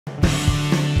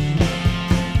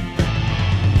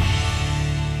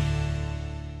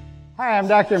Hi, I'm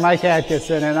Dr. Mike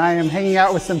Atkinson, and I am hanging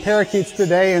out with some parakeets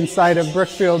today inside of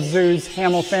Brookfield Zoo's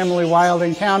Hamill Family Wild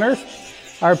Encounters.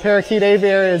 Our parakeet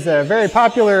aviary is a very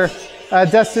popular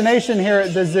destination here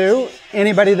at the zoo.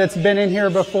 Anybody that's been in here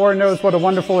before knows what a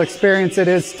wonderful experience it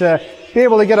is to be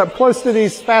able to get up close to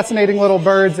these fascinating little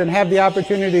birds and have the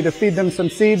opportunity to feed them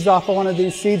some seeds off of one of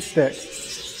these seed sticks.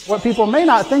 What people may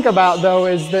not think about, though,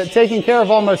 is that taking care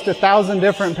of almost 1,000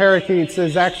 different parakeets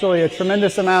is actually a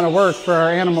tremendous amount of work for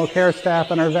our animal care staff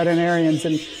and our veterinarians,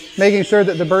 and making sure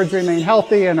that the birds remain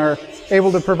healthy and are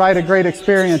able to provide a great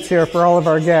experience here for all of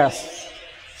our guests.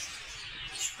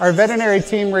 Our veterinary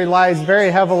team relies very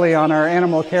heavily on our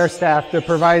animal care staff to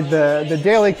provide the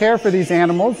daily care for these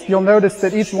animals. You'll notice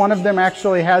that each one of them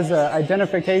actually has an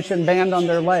identification band on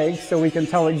their leg, so we can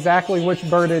tell exactly which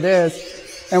bird it is.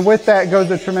 And with that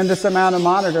goes a tremendous amount of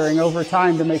monitoring over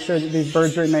time to make sure that these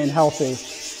birds remain healthy.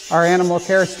 Our animal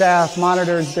care staff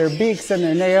monitors their beaks and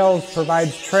their nails,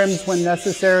 provides trims when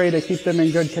necessary to keep them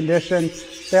in good condition.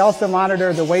 They also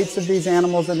monitor the weights of these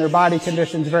animals and their body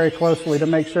conditions very closely to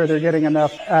make sure they're getting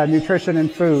enough nutrition and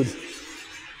food.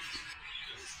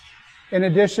 In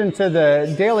addition to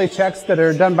the daily checks that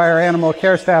are done by our animal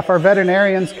care staff, our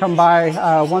veterinarians come by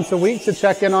once a week to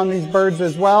check in on these birds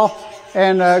as well,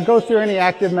 and go through any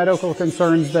active medical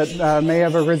concerns that may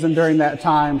have arisen during that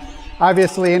time.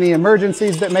 Obviously, any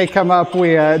emergencies that may come up,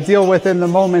 we deal with in the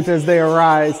moment as they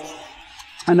arise.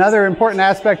 Another important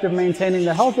aspect of maintaining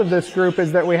the health of this group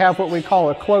is that we have what we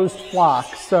call a closed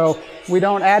flock. So we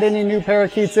don't add any new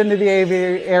parakeets into the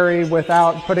aviary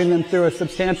without putting them through a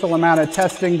substantial amount of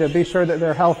testing to be sure that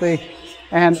they're healthy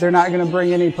and they're not going to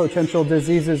bring any potential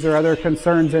diseases or other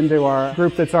concerns into our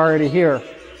group that's already here.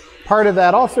 Part of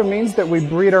that also means that we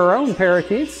breed our own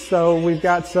parakeets, so we've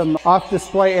got some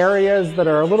off-display areas that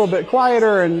are a little bit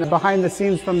quieter and behind the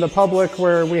scenes from the public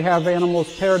where we have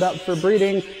animals paired up for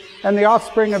breeding. And the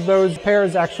offspring of those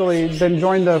pairs actually then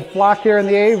join the flock here in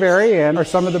the aviary and are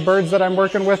some of the birds that I'm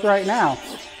working with right now.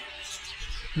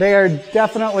 They are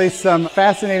definitely some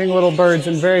fascinating little birds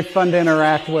and very fun to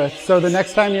interact with. So the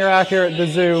next time you're out here at the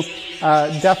zoo,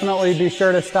 definitely be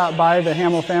sure to stop by the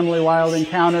Hamill Family Wild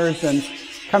Encounters and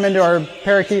come into our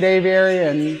parakeet aviary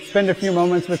and spend a few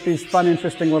moments with these fun,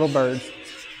 interesting little birds.